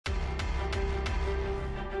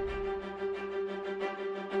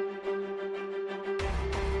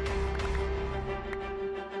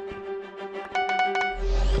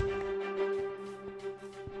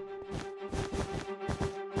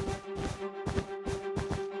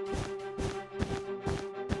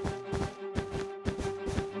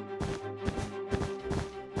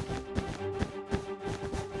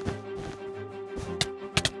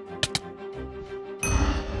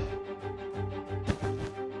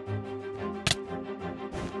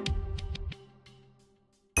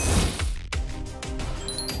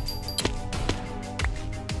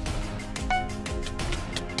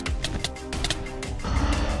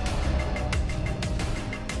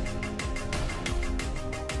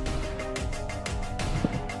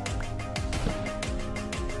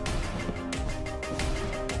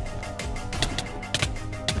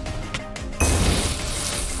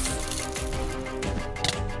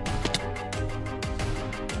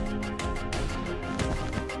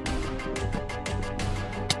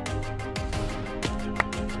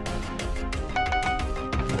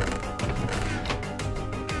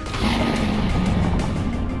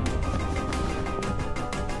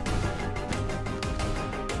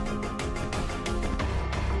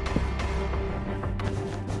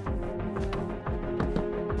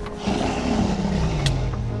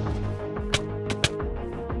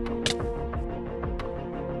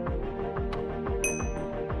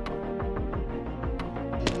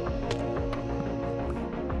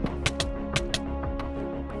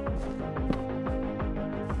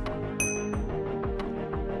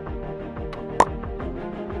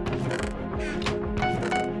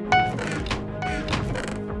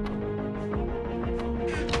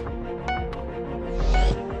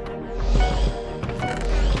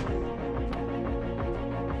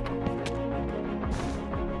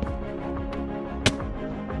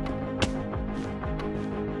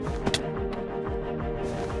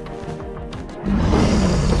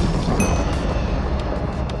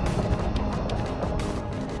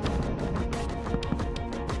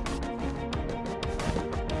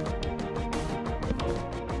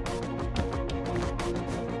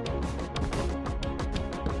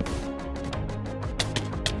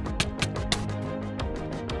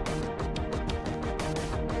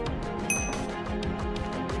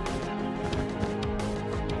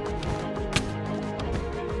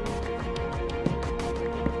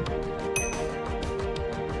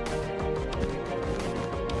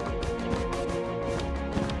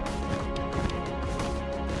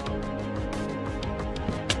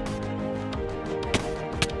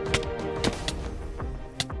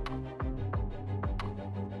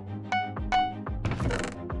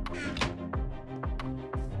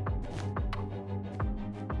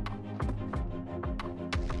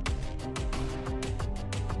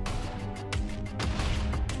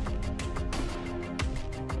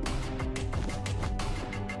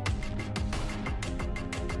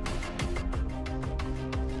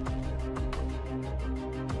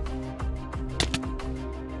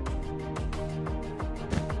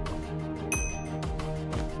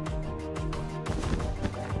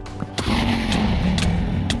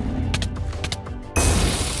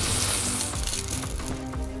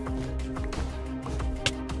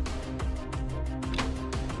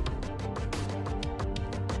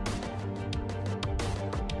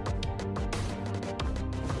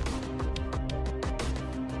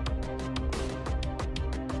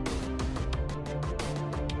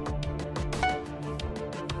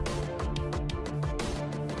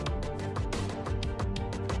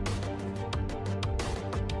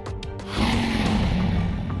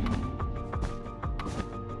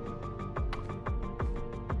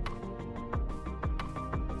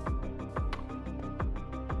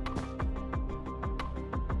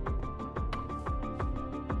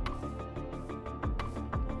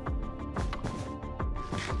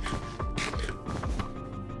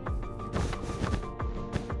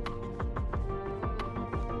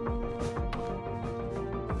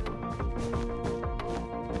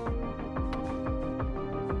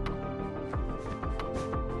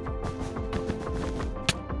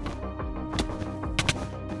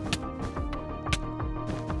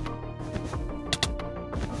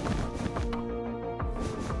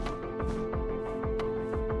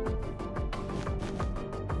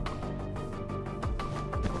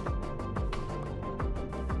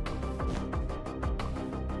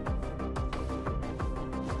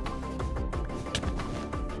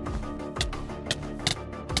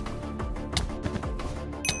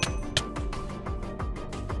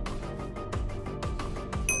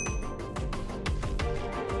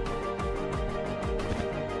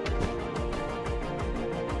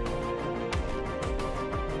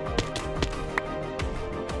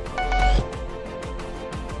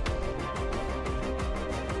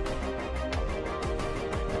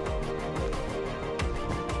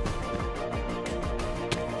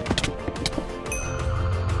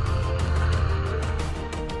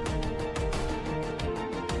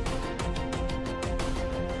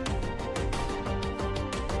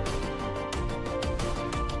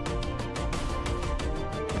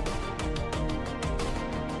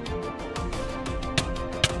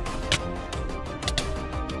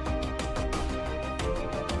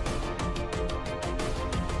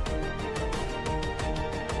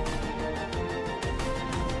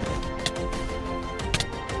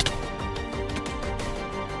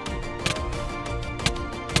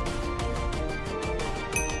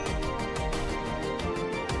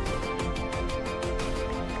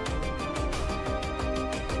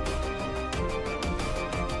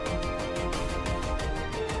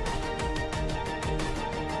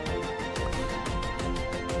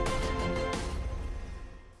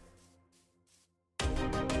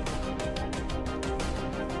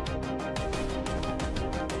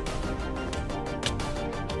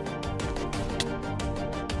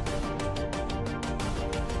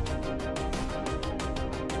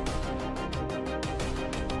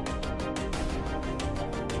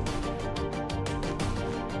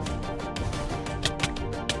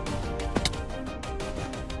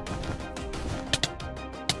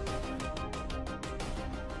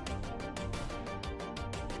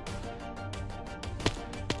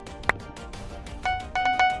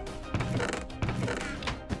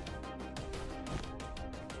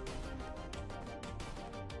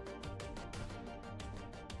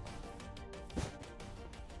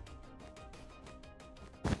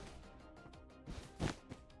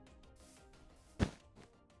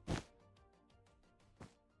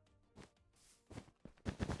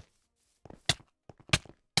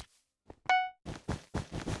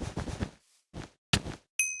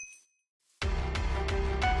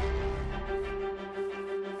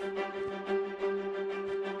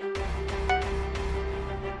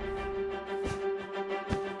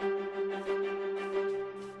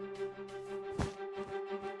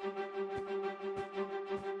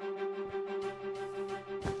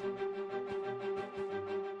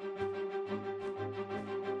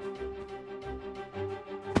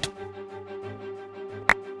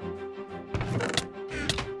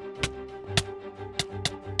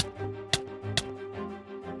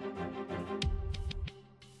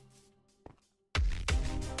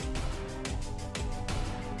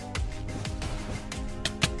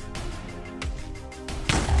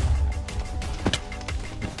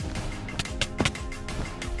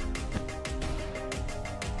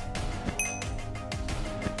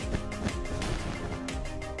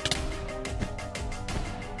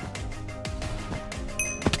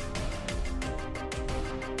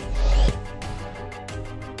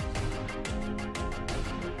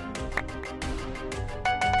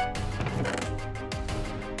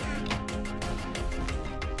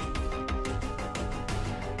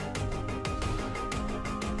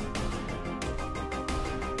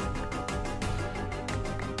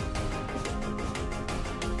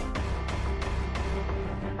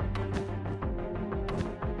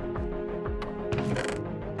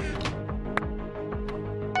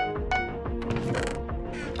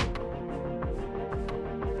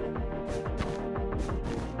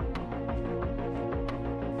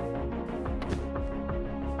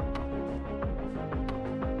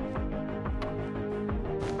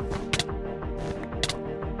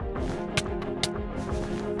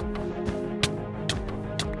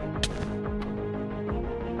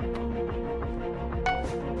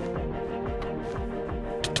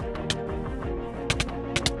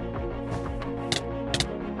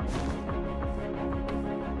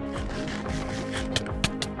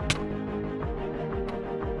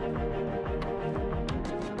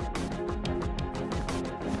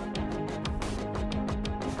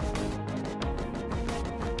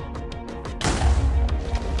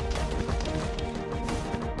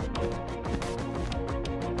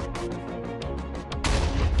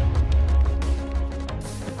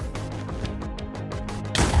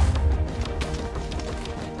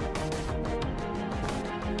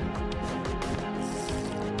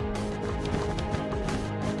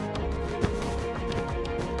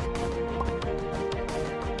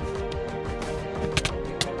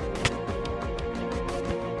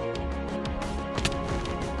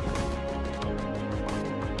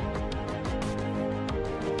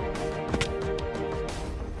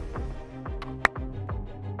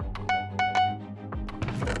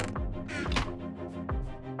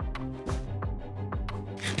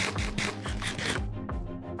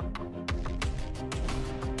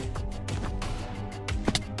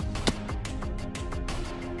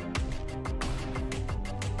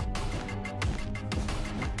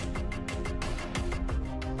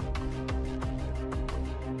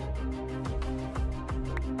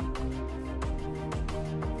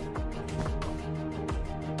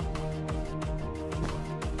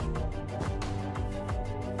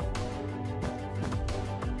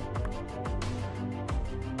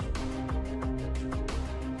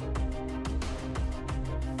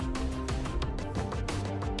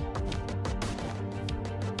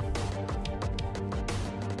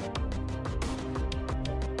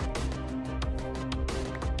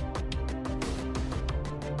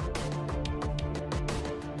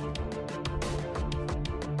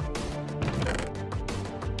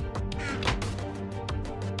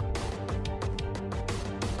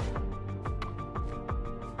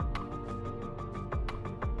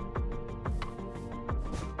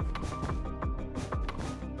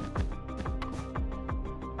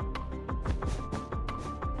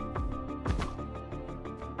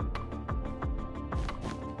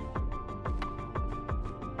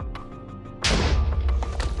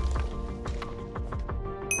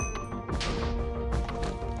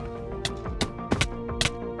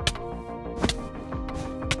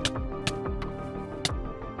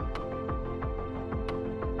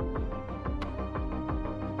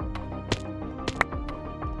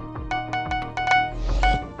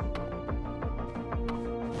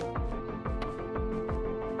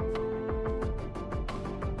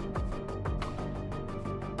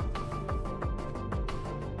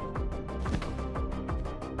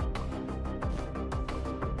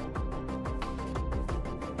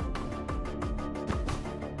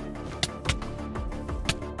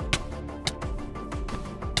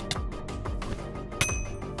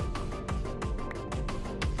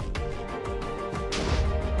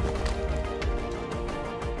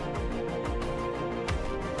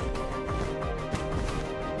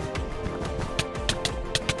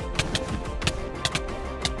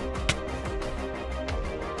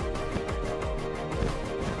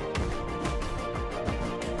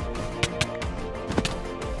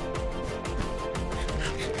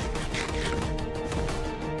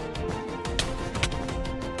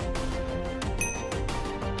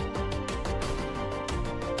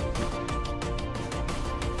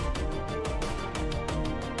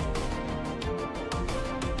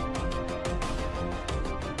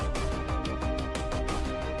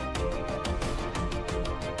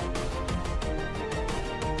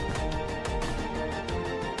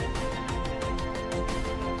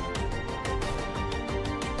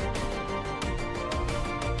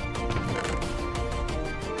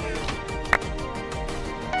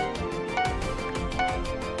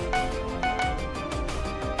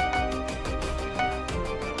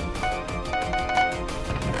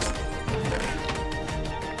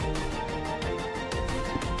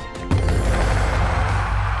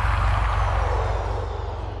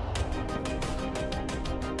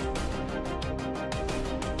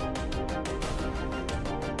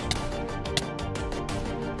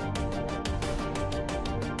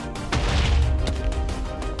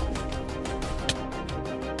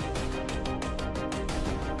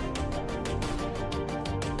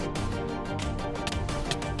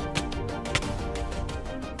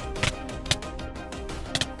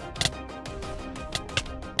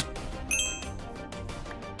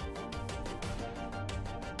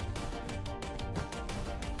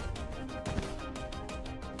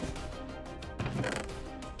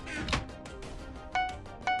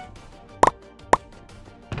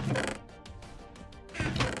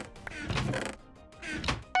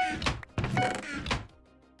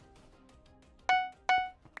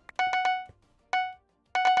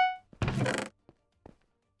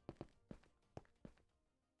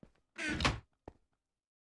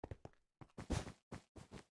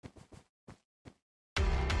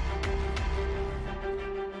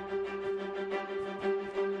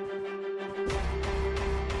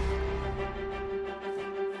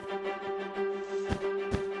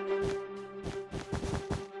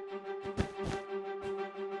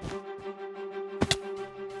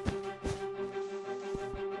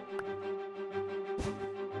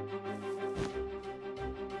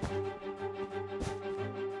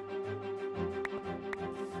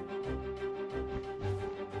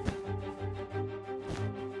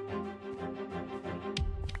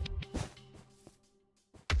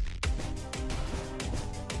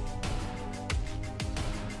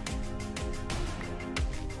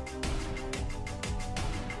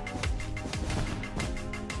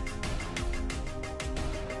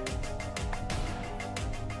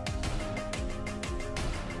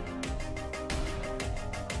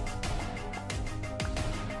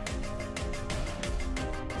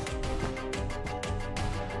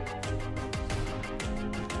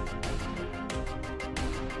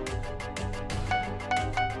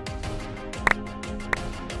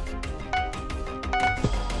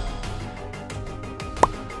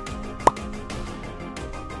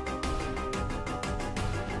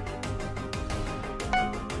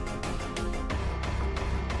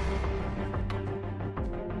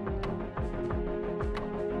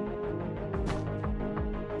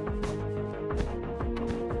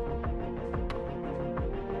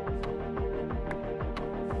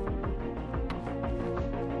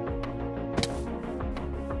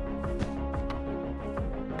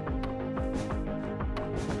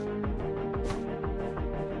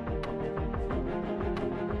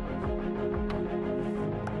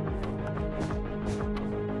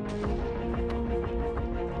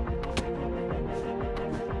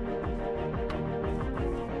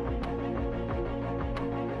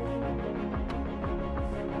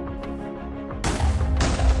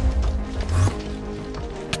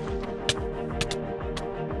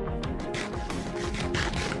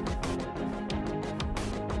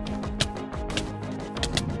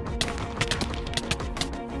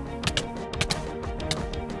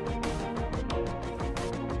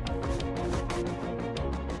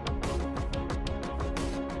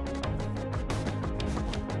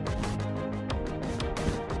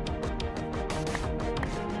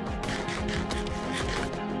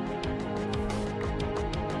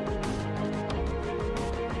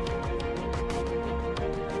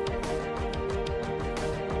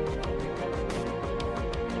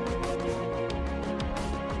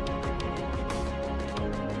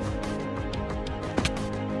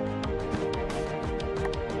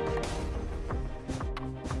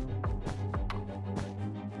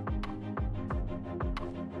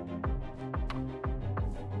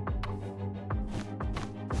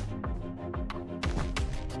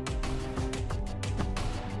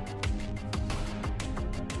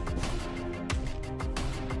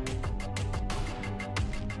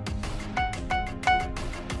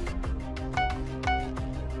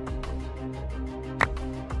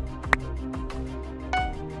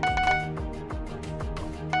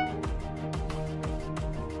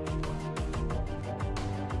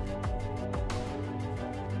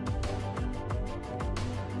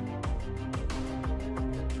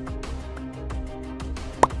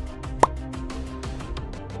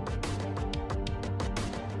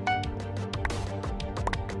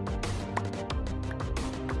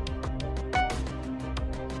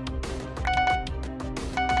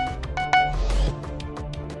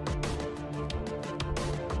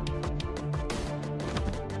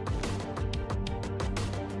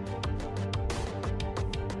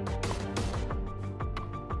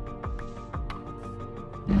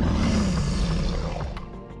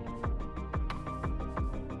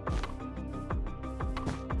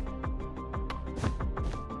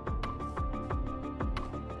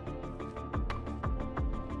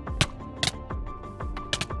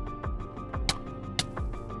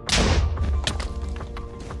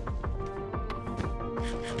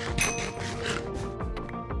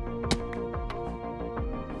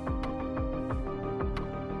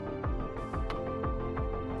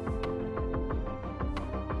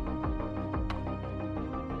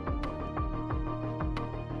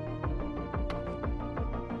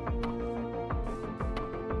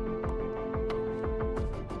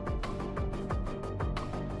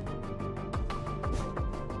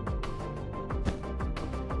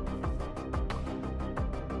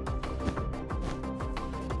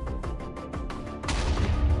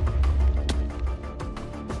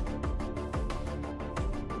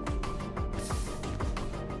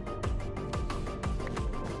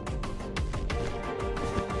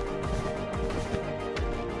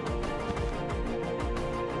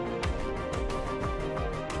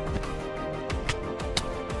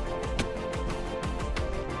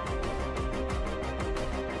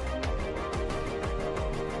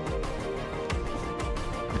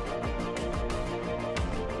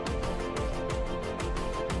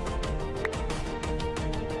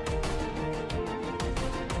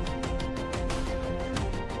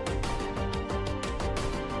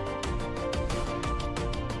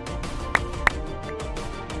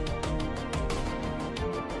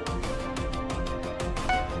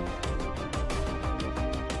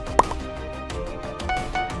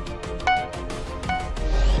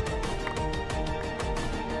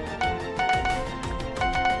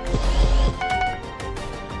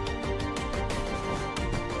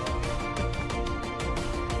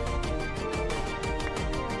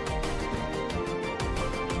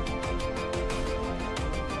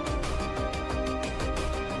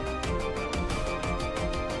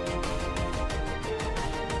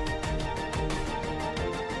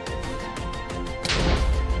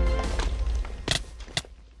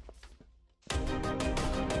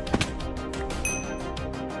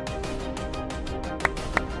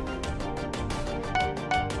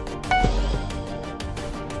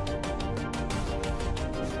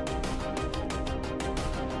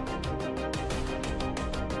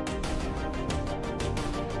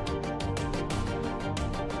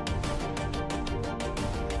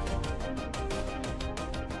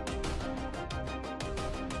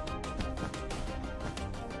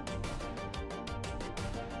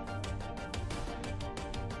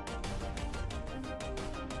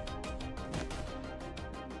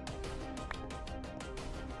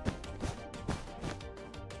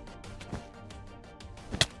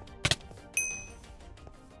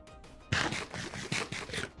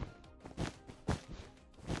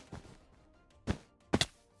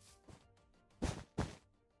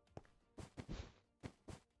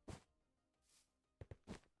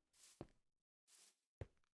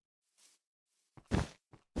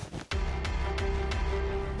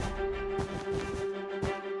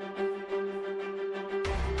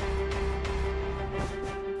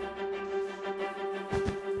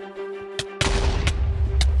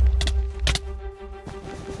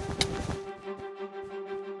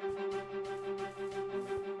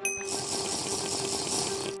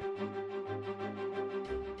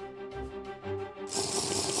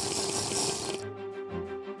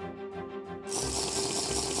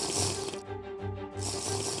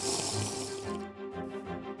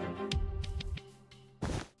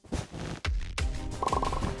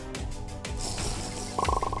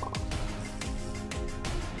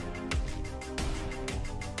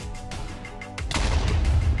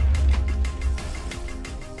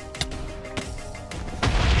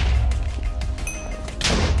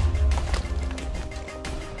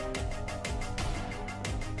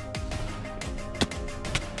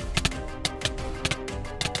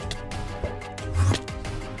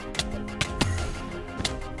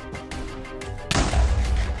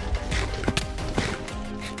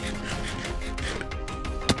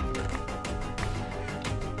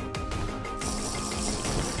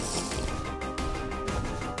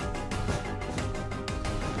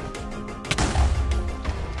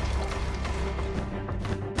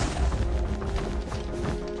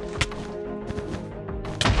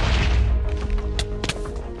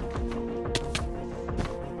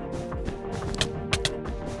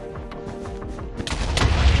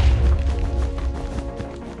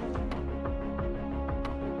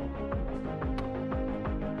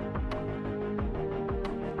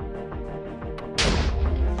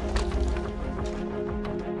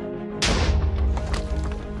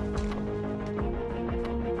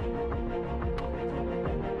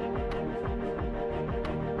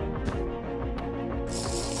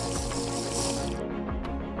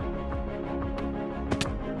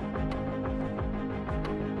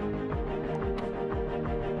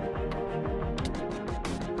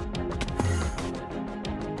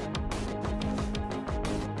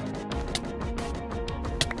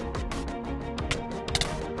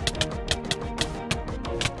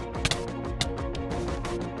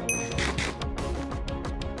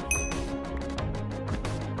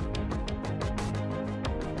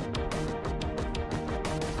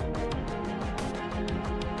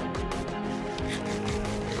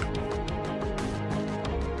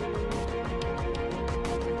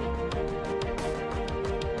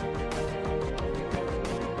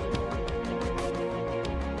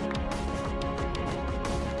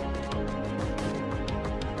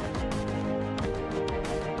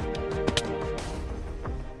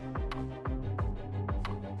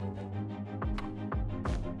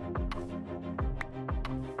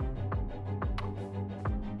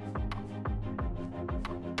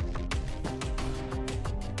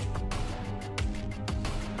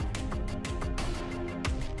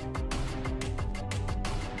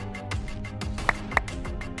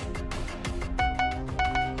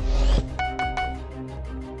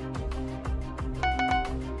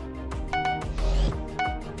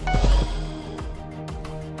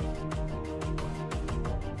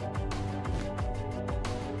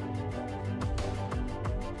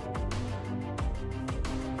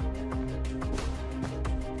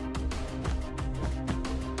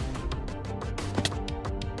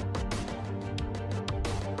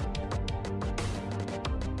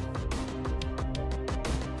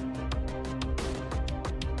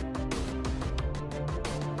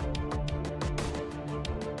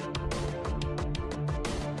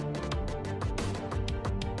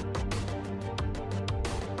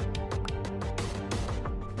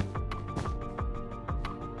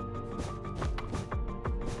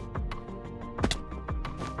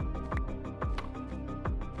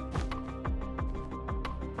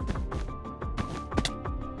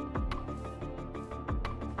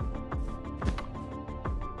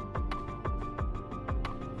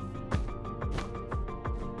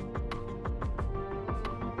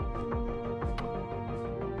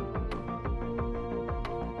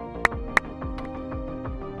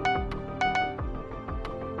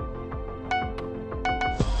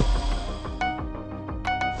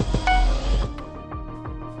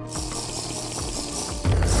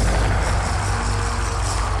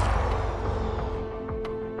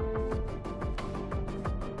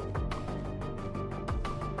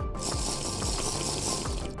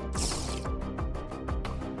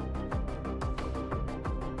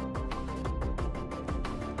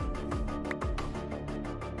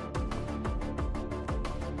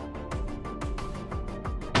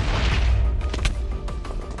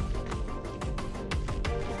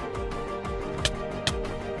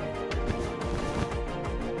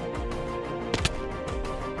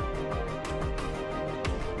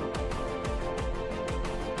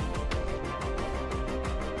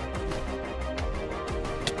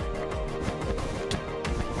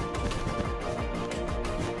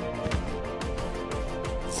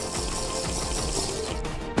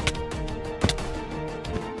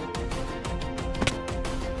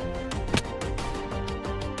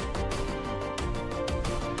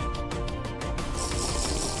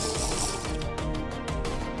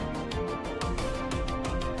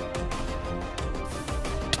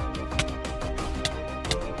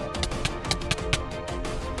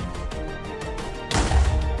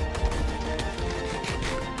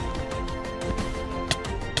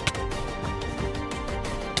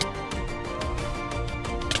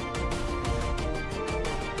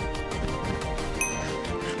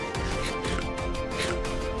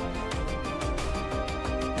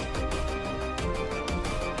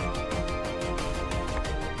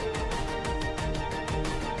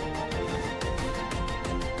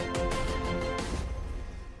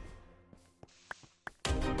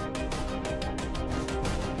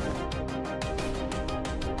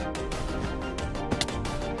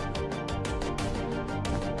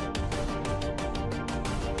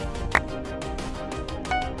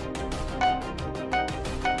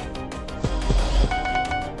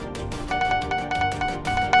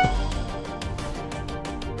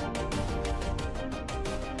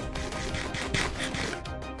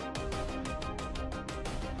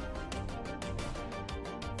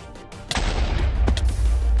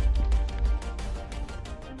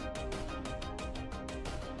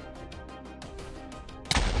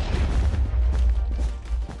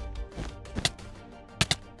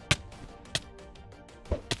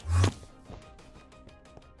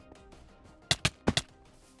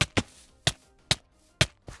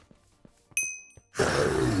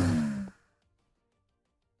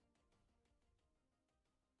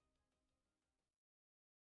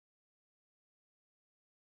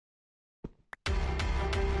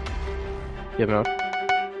Give him up.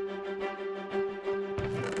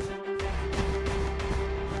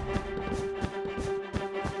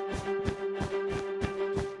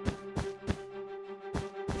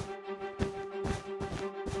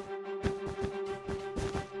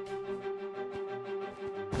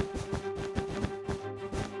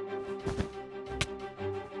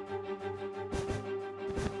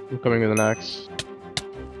 I'm coming with an axe.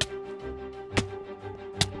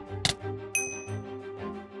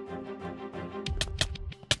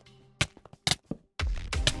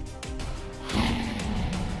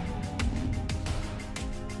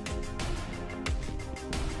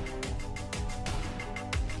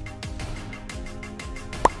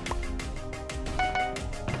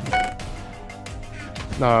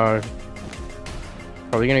 No.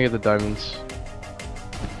 Probably gonna get the diamonds.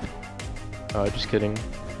 Just kidding.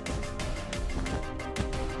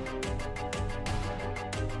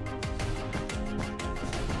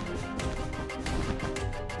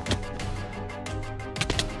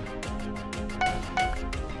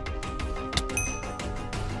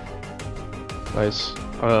 Nice.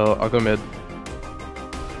 I'll go mid.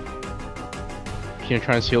 Can you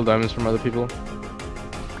try and steal diamonds from other people?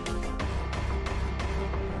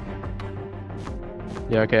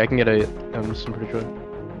 Yeah, okay, I can get a I'm pretty sure.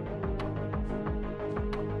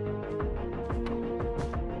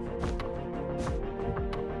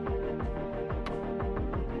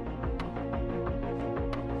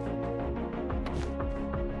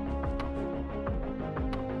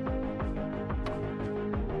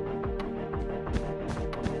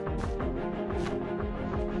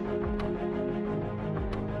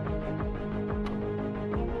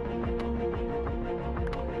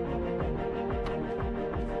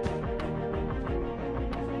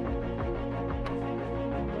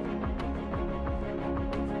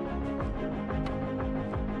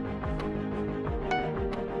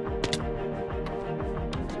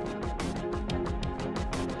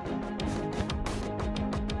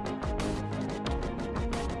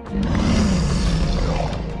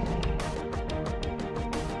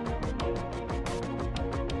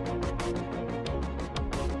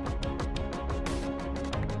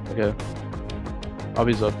 Okay. I'll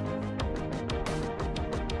be up.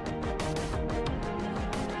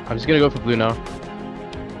 I'm just gonna go for blue now.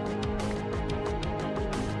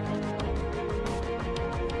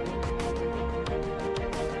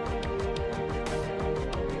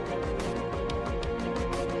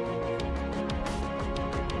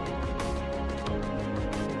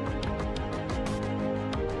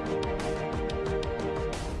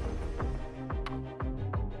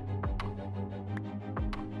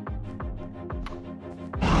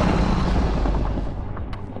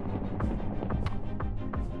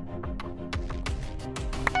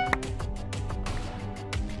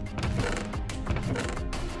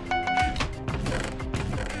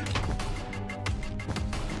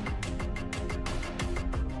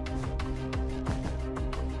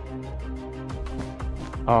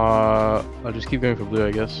 I'll just keep going for blue,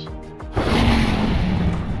 I guess.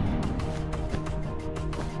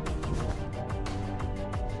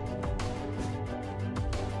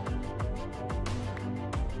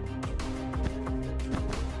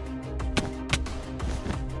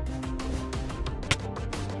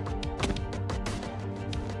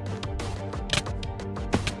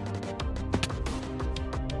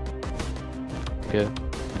 Okay.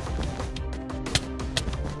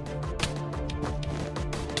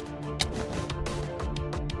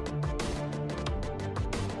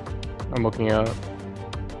 I'm looking out.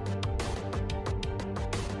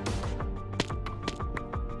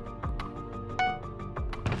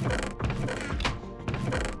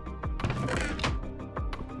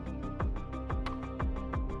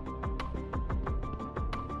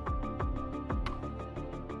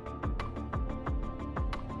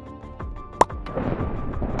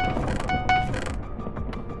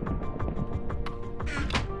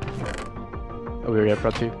 Oh, we got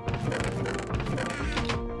front two.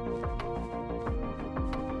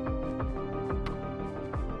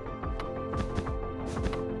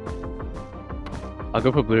 I'll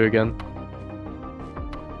go for blue again.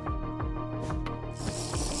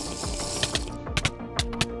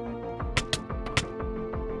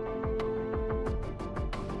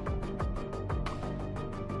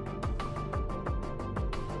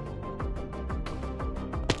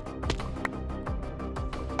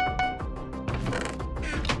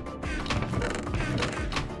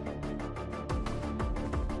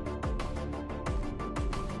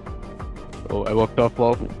 Oh, I walked off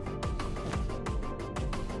well.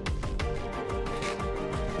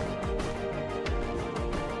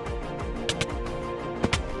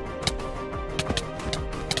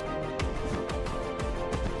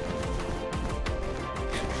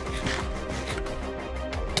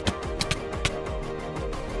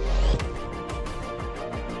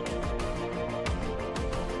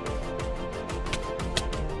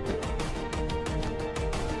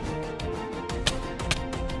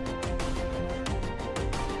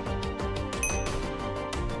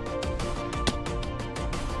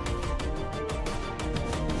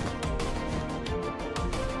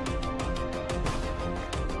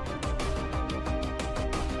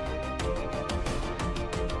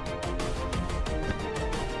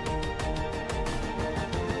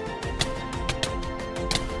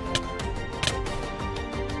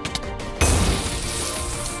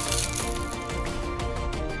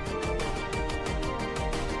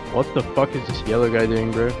 What the fuck is this yellow guy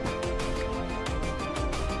doing, bro?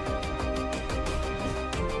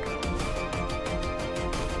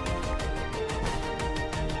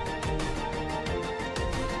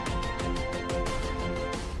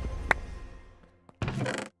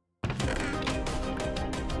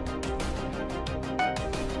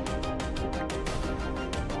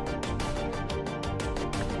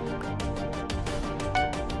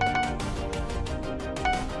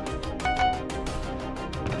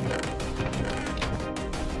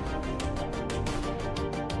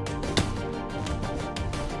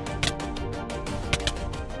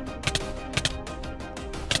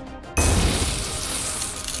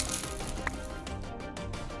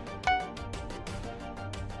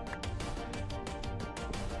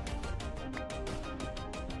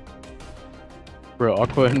 Bro,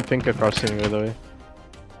 Aqua and Pink are crossing by the way.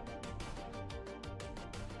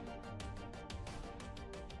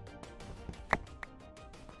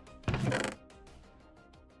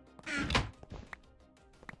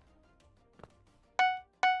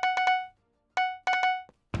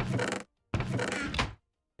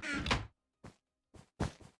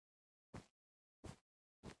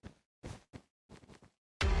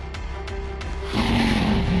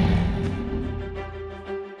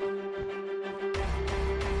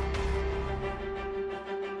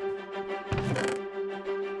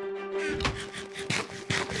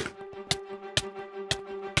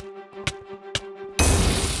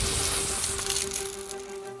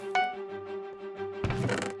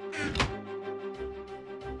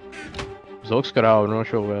 Zolk's got out, I'm not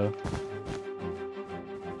sure where.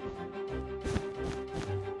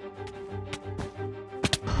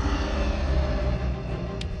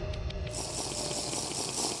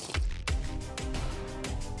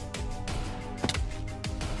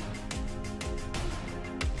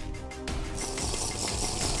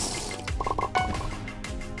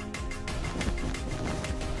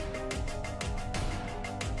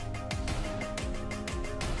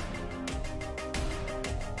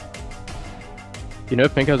 You know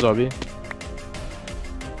Pink has Obby?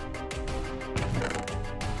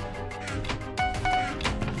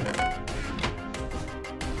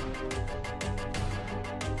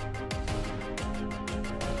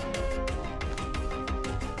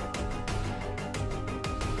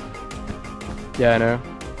 Yeah, I know.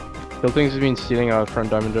 Buildings has been stealing out front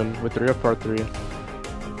diamond run with 3 up part 3.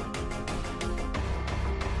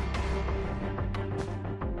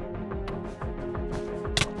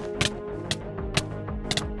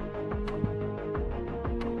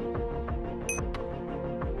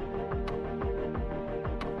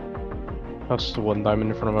 That's the 1 diamond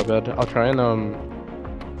in front of my bed. I'll try and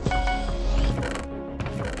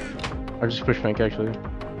I'll just push Pink actually.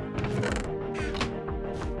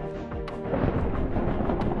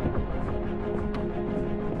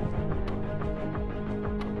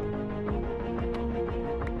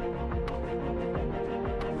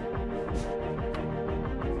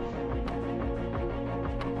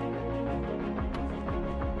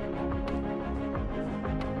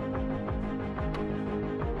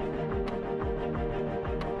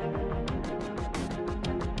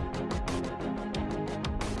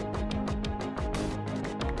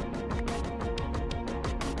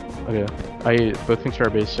 Okay, both things are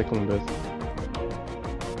base cycling both.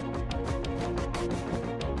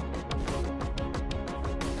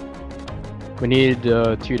 We need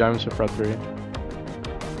 2 diamonds for front 3.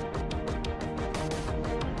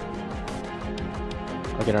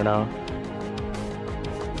 I'll get her now.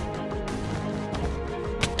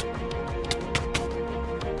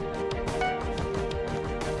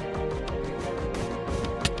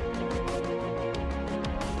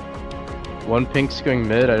 One Pink's going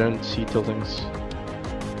mid, I don't see tiltings.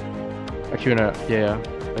 Actually, no, yeah,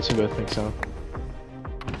 I see both Pinks now.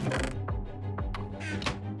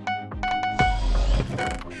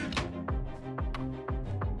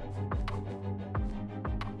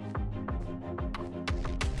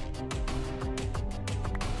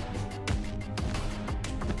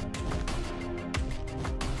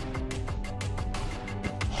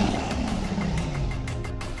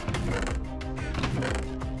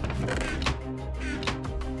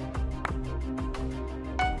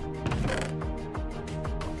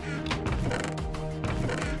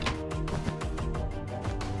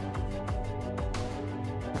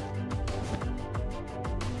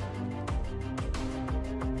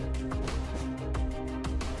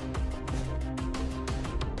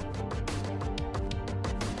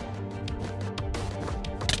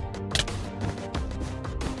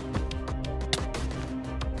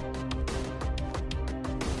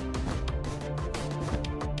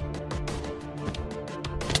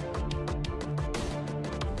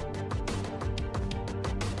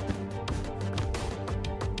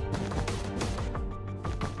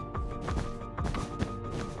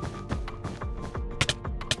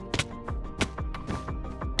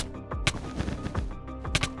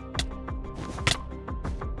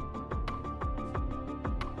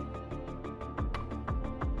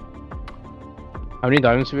 How many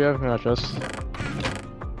diamonds do we have in our chest?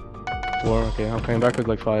 4, okay, I'm coming back with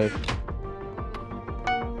like 5.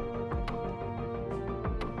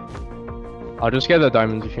 I'll just get the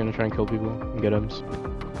diamonds if you're gonna try and kill people and get M's.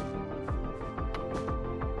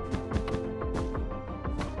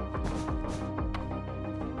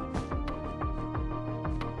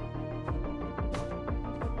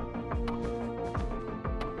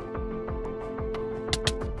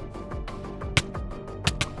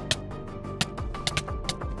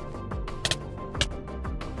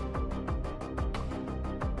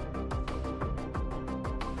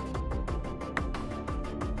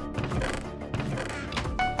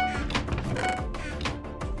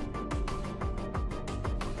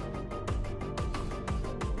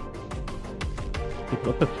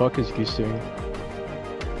 What the fuck is Goose doing?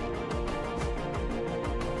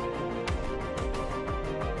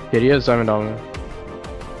 Yeah, he has diamond armor.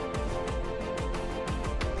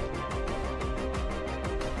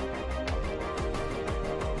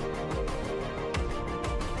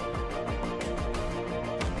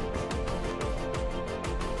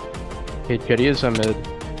 Okay, Jetty is mid.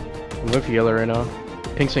 I'm going for yellow right now.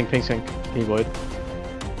 Pink sync, pink sync. Can you void?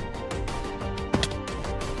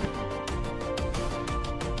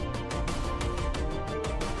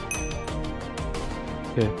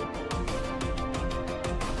 Okay.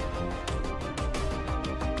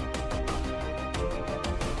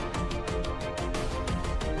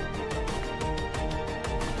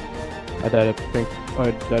 I died at pink. Oh,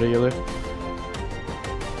 I died at yellow.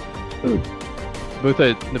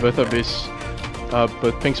 Both are base.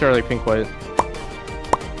 Both pinks are like pink white.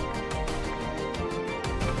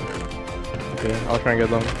 Okay, I'll try and get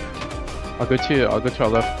them. I'll go to our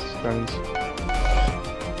left diamonds.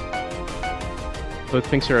 Both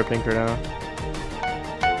pinks are pink right now.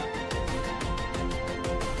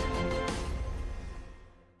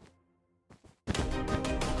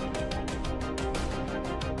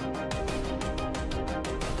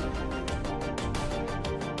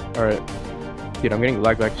 Alright. Dude, I'm getting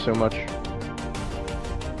lag back so much.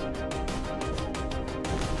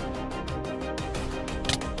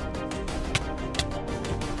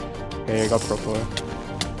 Okay, I got purple.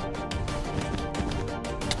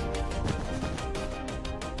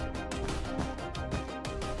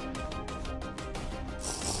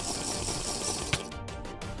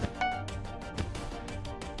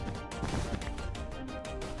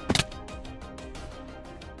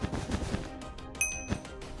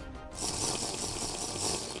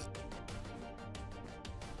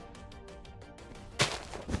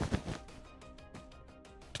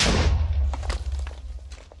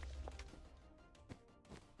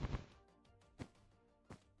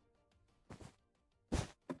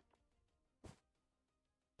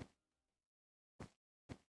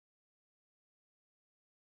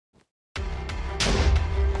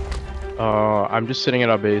 I'm just sitting at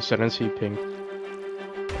our base. I don't see pink.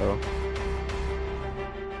 Oh.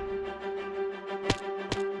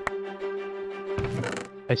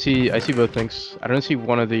 I see both pinks. I don't see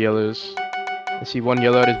one of the yellows. I see one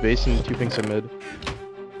yellow at his base and 2 pinks at mid.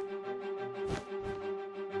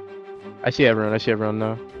 I see everyone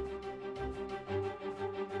now.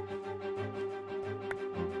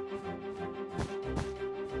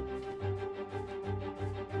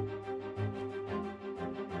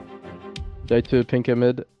 Died to pink at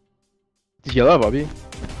mid. It's yellow, Bobby.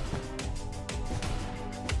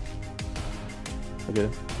 Okay.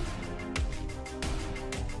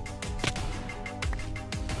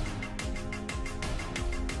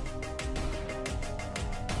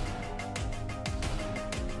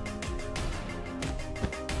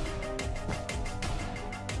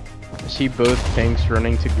 I see both pinks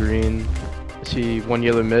running to green. I see one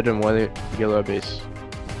yellow mid and one yellow base.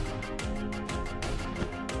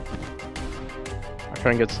 I'll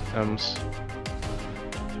try and get M's.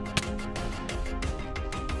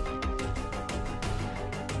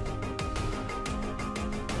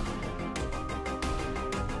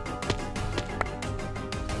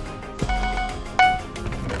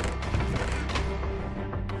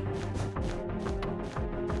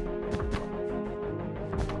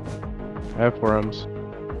 I have 4 M's.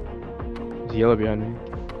 There's yellow behind me.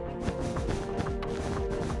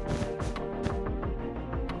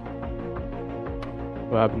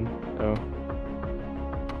 What happened? Oh.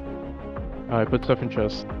 Oh, I put stuff in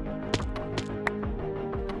chest.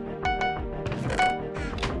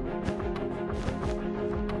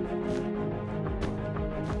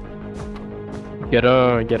 Get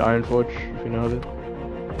Iron Forge if you know of it.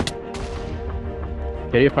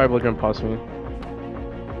 Get a fireball jump past me.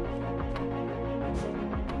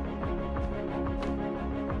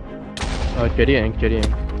 Jetty ink.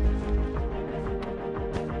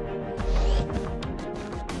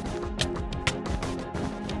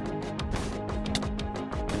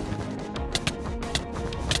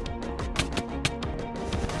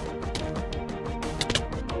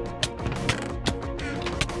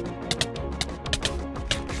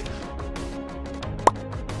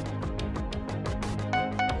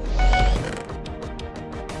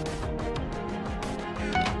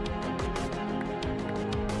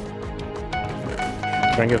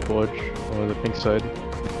 try and get forge on the pink side.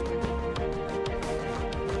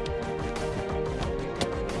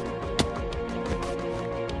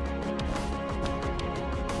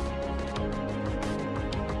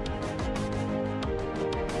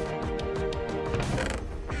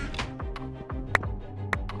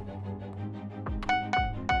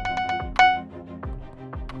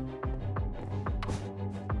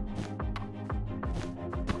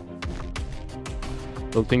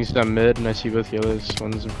 Build things down mid, and I see both yellows.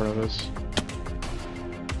 One's in front of us.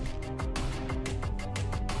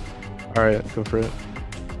 Alright, go for it.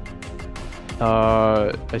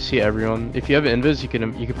 I see everyone. If you have invis, you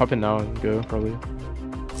can pop in now and go probably.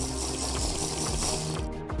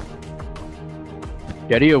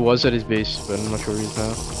 Getty was at his base, but I'm not sure where he is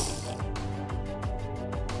now.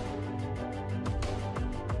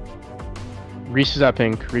 Reese is at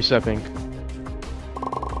pink. Reese is at pink.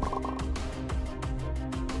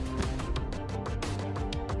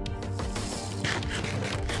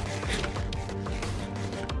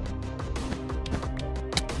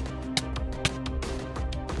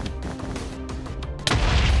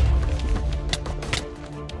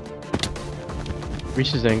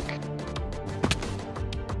 Reese is ink.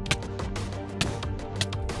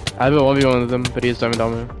 I have a 1v1 with him, but he has diamond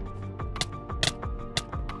armor.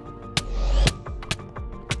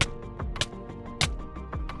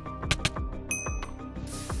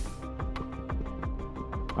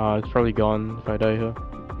 It's probably gone if I die here.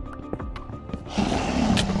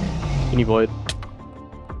 Can you void?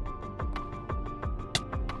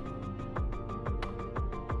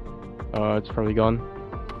 It's probably gone.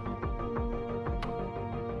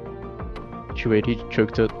 Wait, he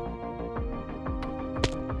choked it.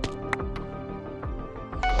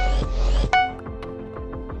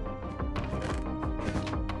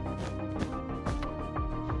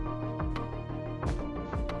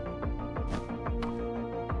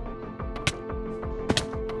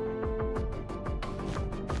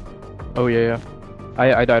 Oh yeah.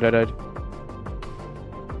 I died.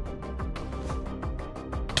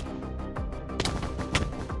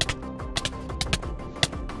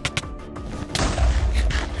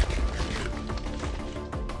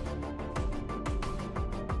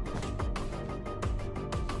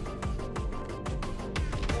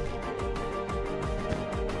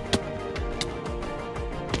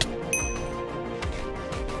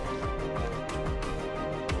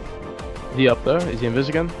 Is he up there? Is he invis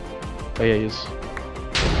again? Oh yeah, he is.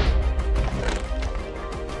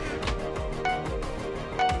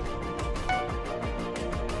 I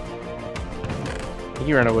think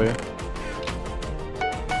he ran away.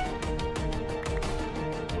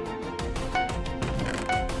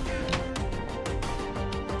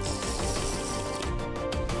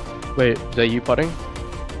 Wait, is that you putting?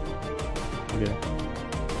 Okay.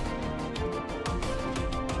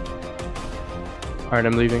 Alright,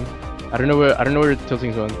 I'm leaving. I don't know where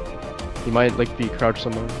tilting's on. He might like be crouched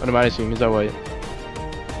somewhere. Oh no, I see him. He's that white.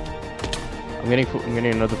 I'm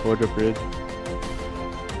getting another forge upgrade.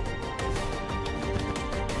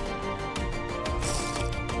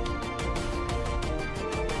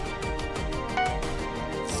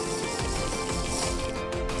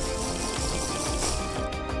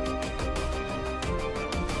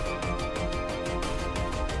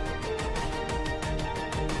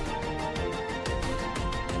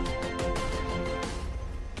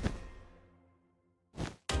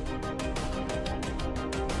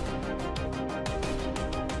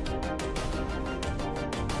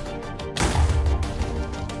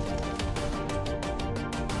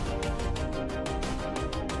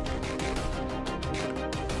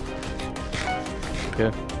 Okay.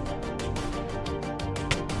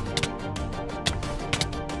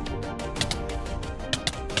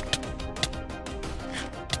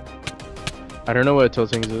 I don't know what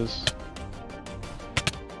tiltings is.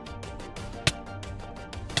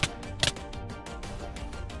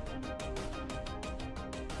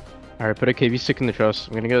 Alright, put a KV stick in the chest.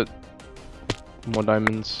 I'm gonna get more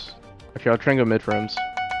diamonds. Actually, I'll try and go mid frames.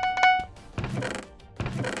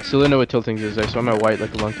 Still don't know what tiltings is. I saw my white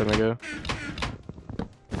like a long time ago.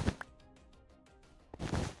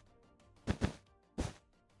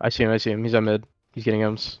 I see him. He's at mid. He's getting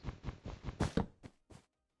M's.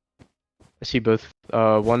 I see both.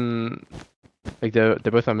 One, like they're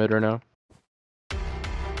both at mid right now.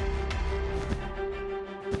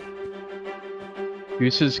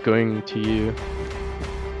 Goose is going to you. You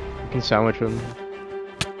can sandwich him.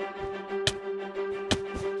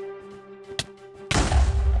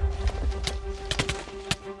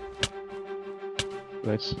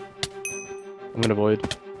 Nice. I'm gonna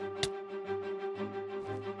void.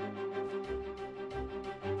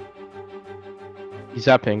 He's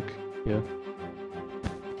at pink. Yeah.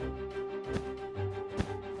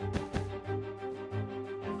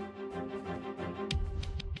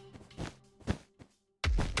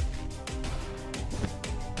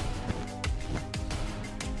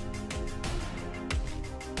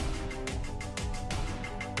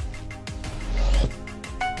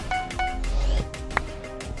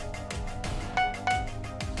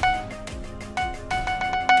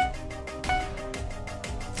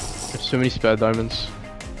 There's so many spare diamonds.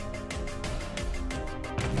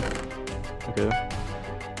 Okay.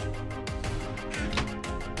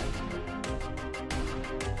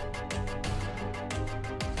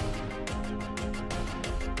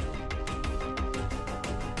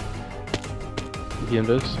 He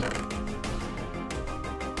invis.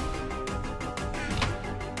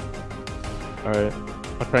 Alright.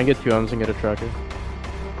 I'll try and get 2 arms and get a tracker.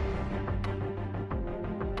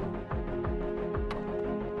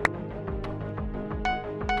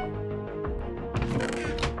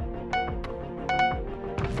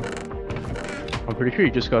 I'm pretty sure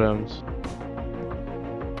he just got M's.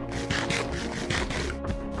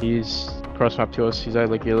 He's cross map to us, he's at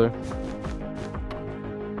like yellow.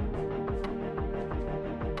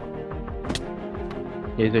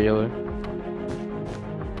 Yeah, he's at yellow.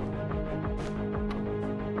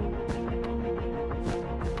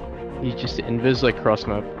 He's just invis like cross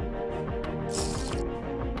map.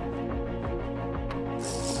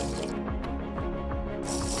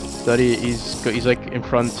 He's like in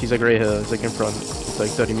front, he's like right here, he's like in front. It's like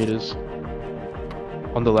 30 meters.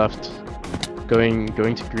 On the left. Going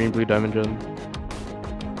to green, blue, diamond gem.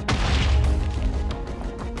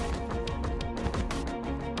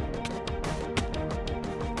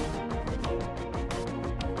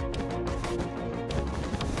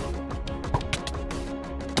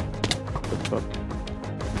 What the fuck?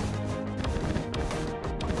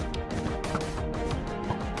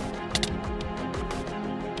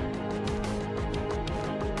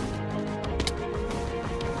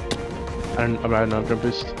 I'm out now, jump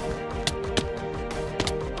boost.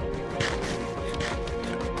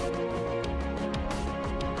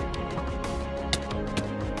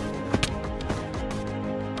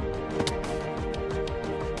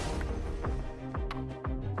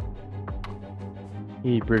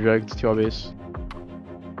 He bridge dragged to our base.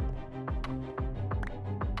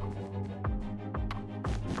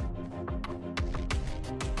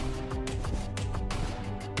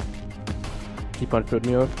 He punched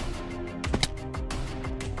me off.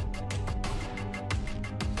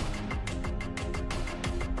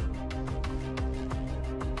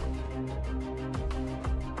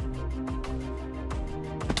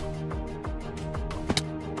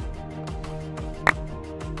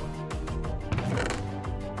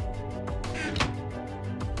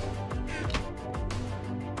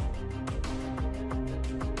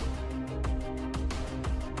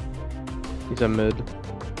 He's at mid.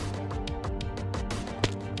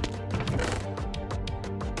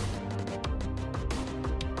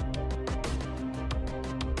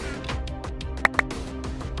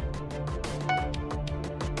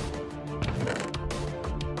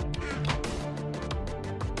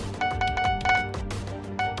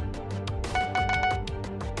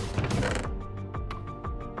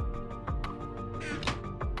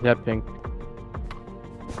 Yeah, pink.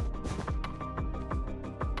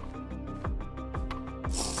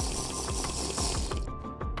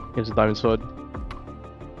 Here's a diamond sword.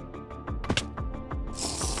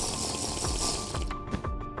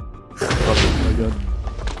 Oh my god.